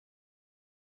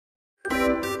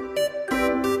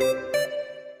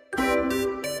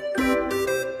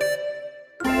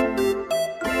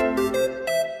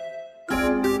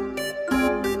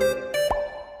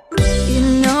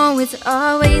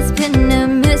always been a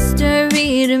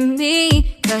mystery to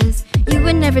me, 'cause you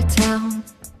would never tell,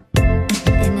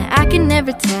 and I can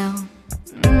never tell.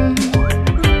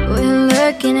 When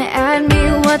looking at me,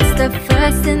 what's the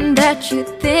first thing that you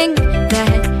think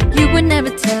that you would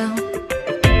never tell,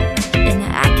 and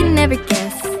I can never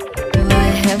guess?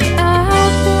 What have I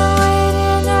been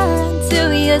waiting until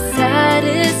you're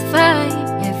satisfied?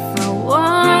 If I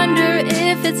wonder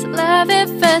if it's love at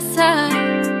first sight,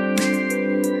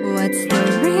 what's the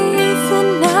reason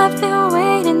I've been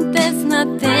waiting? There's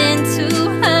nothing to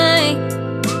hide.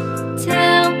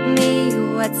 Tell me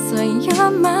what's on your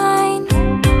mind.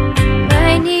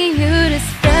 I need you to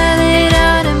spell it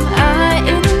out. Am I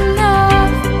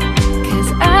enough?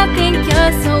 'Cause I think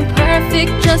you're so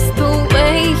perfect just the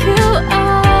way you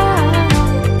are.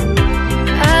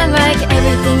 I like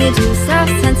everything you do,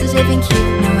 soft, sensitive and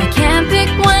cute. No, I can't pick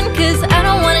one 'cause I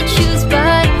don't wanna choose,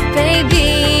 but baby,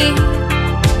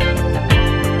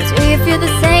 do you feel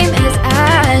the same as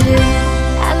I do?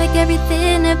 I like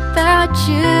everything about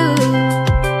you.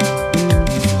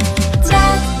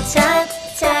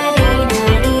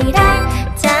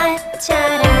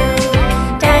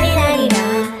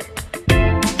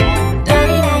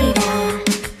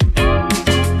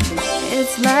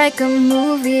 It's like a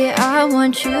movie, I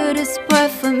want you to spoil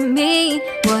for me.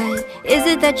 What is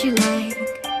it that you like?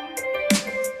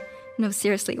 No,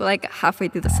 seriously, we're like halfway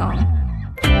through the song.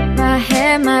 My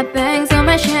hair, my bangs, or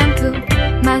my shampoo,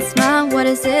 my smile, what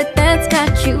is it that's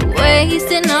got you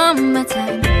wasting all my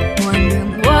time?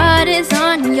 Wondering what is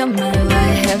on your mind. Why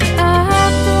have I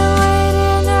been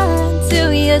waiting until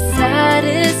you're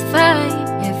satisfied?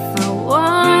 If I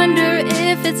wonder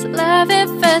if it's love at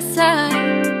first sight,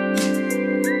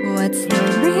 what's the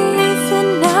reason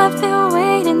I've been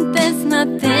waiting? There's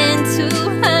nothing to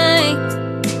hide.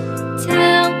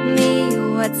 Tell me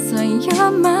what's on your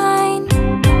mind.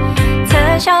 เธ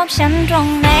อชอบฉันตรง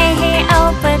ไหนให้เอา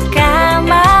ปากกา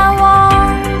มาวง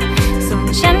ส่วน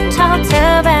ฉันชอบเธ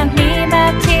อแบบนี้แบ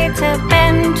บที่เธอเป็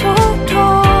นทุก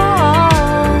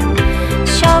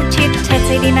ชอบที่เธอใจ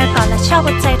ดีมากก่อนและชอบ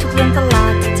หัวใจทุกเรื่องตลอ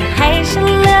ดที่จะให้ฉัน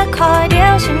เลือกข้อเดีย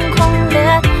วฉันคงเลื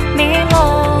อกไม่ล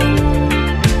ง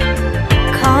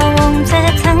ขอวงเธอ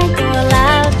ทั้งตัวแ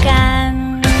ล้วกัน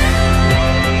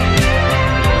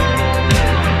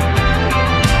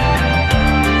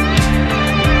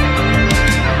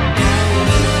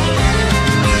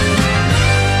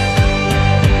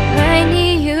I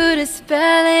need you to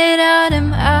spell it out. Am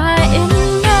I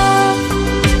enough?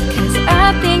 'Cause I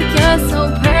think you're so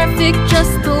perfect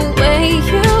just the way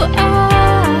you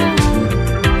are.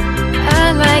 I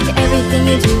like everything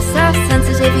you do, soft,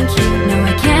 sensitive and cute. No,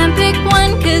 I can't pick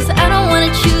one 'cause I don't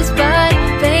wanna choose, but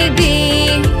baby,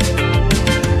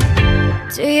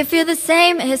 do you feel the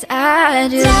same as I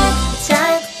do?